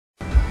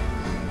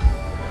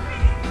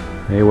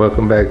Hey,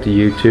 welcome back to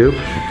YouTube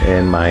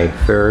and my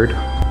third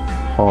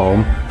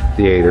home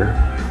theater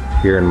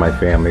here in my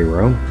family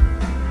room.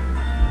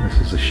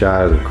 This is a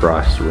shot of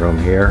across the room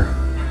here.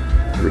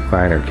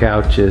 Recliner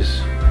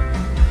couches,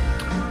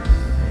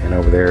 and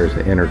over there is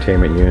the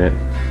entertainment unit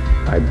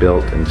I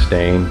built and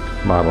stained,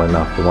 modeling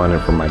off the one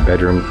from my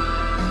bedroom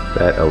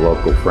that a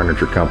local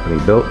furniture company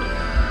built.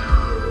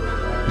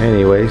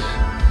 Anyways,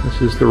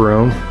 this is the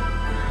room.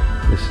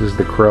 This is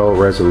the Krell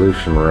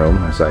Resolution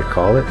room, as I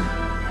call it,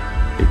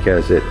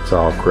 because it's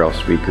all Krell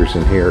speakers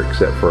in here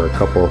except for a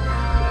couple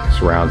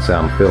surround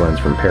sound fill-ins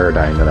from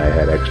Paradigm that I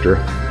had extra.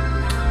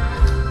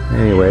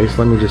 Anyways,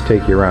 let me just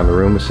take you around the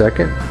room a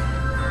second.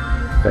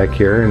 Back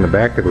here in the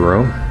back of the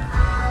room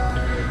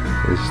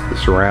is the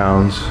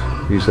surrounds.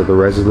 These are the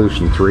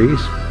Resolution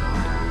 3s.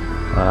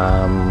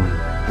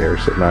 They're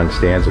sitting on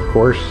stands, of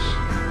course.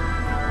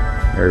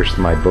 There's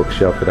my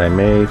bookshelf that I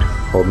made,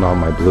 holding all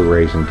my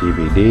Blu-rays and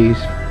DVDs.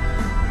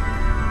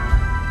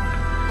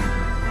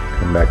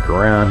 Come back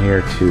around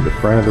here to the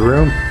front of the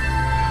room.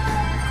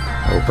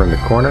 Over in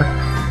the corner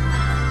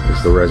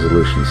is the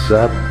Resolution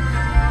sub.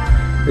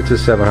 It's a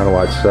 700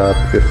 watt sub,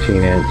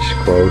 15-inch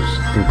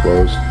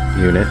enclosed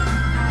unit.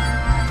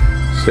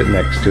 Sitting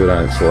next to it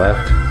on its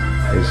left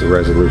is the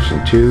Resolution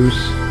 2s.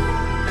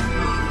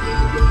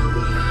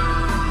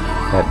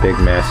 That big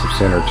massive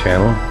center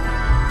channel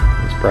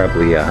is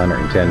probably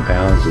 110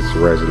 pounds. It's the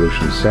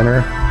Resolution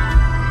center.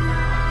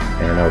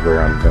 And over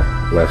on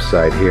the left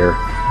side here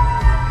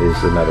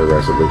is another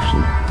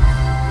Resolution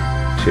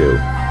 2.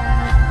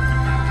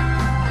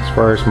 As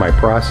far as my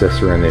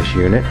processor in this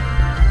unit,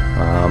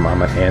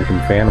 I'm an Anthem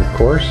fan, of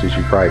course, as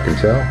you probably can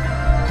tell.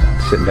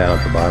 Sitting down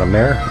at the bottom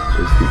there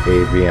is the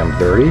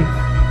AVM30,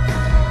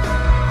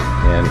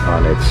 and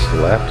on its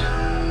left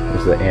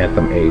is the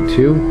Anthem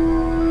A2,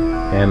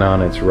 and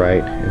on its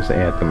right is the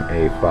Anthem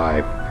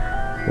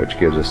A5, which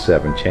gives us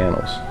 7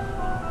 channels.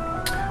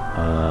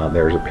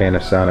 There's a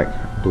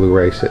Panasonic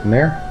Blu-ray sitting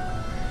there,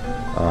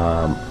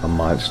 a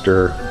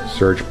Monster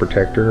surge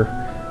protector,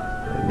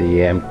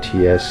 the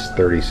MTS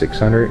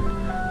 3600,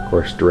 of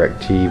course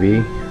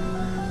DirecTV.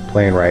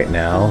 Playing right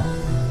now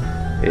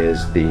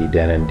is the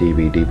Denon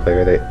DVD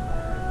player,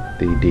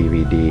 the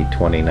DVD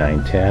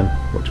 2910,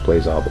 which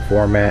plays all the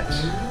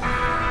formats.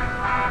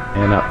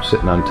 And up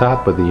sitting on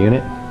top of the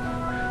unit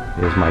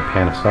is my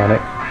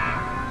Panasonic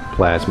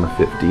Plasma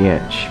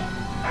 50-inch.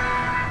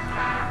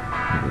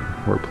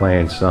 We're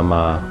playing some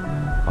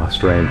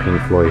Australian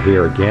Pink Floyd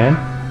here again.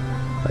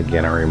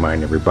 Again, I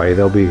remind everybody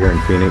they'll be here in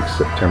Phoenix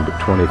September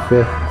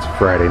 25th. It's a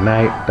Friday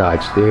night,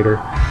 Dodge Theater.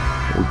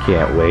 We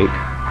can't wait.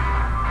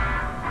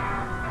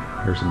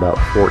 There's about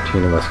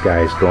 14 of us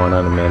guys going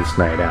on a men's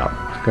night out.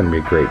 It's going to be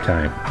a great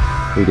time.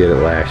 We did it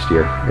last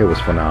year. It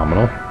was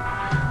phenomenal.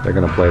 They're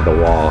going to play The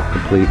Wall,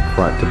 complete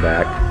front to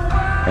back,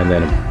 and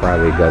then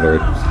probably another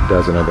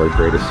dozen of their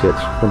greatest hits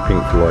from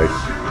Pink Floyd.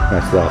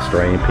 That's the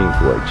Australian Pink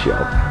Floyd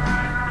show.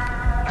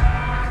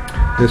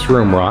 This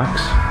room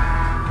rocks.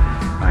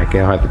 I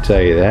don't have to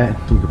tell you that.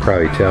 You can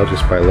probably tell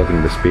just by looking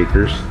at the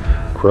speakers.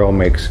 Krell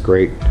makes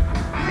great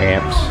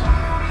amps,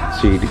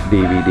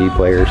 DVD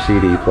players,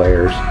 CD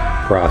players,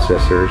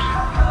 processors,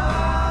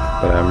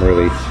 but I'm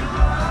really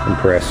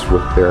impressed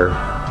with their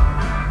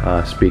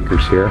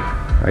speakers here.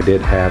 I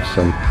did have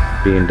some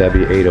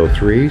B&W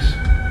 803s,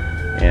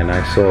 and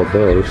I sold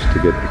those to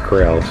get the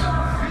Krells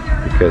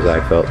because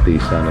I felt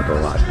these sounded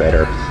a lot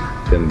better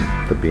than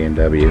the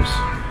B&Ws.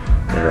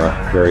 They're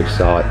a very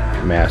solid,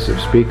 massive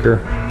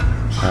speaker.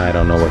 I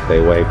don't know what they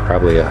weigh,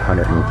 probably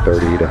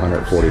 130 to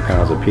 140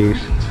 pounds a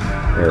piece.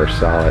 They're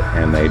solid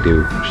and they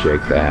do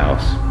shake the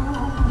house.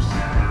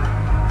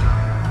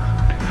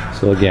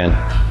 So again,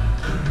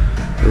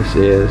 this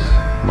is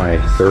my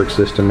third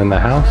system in the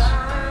house,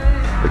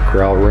 the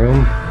Krell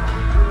room,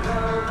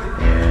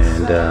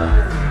 and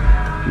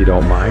if you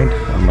don't mind,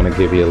 I'm going to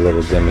give you a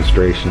little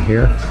demonstration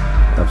here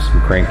of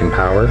some cranking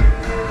power,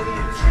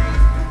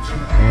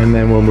 and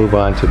then we'll move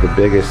on to the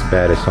biggest,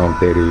 baddest home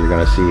theater you're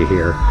going to see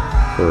here,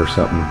 for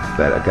something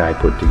that a guy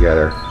put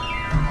together,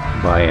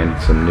 buying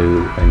some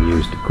new and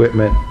used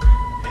equipment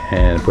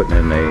and putting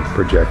in a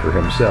projector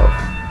himself.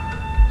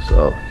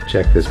 So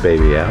check this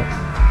baby out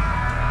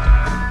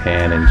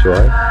and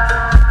enjoy,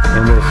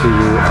 and we'll see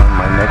you on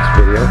my next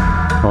video,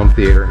 home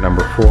theater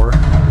number 4,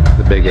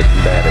 the biggest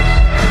and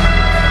baddest.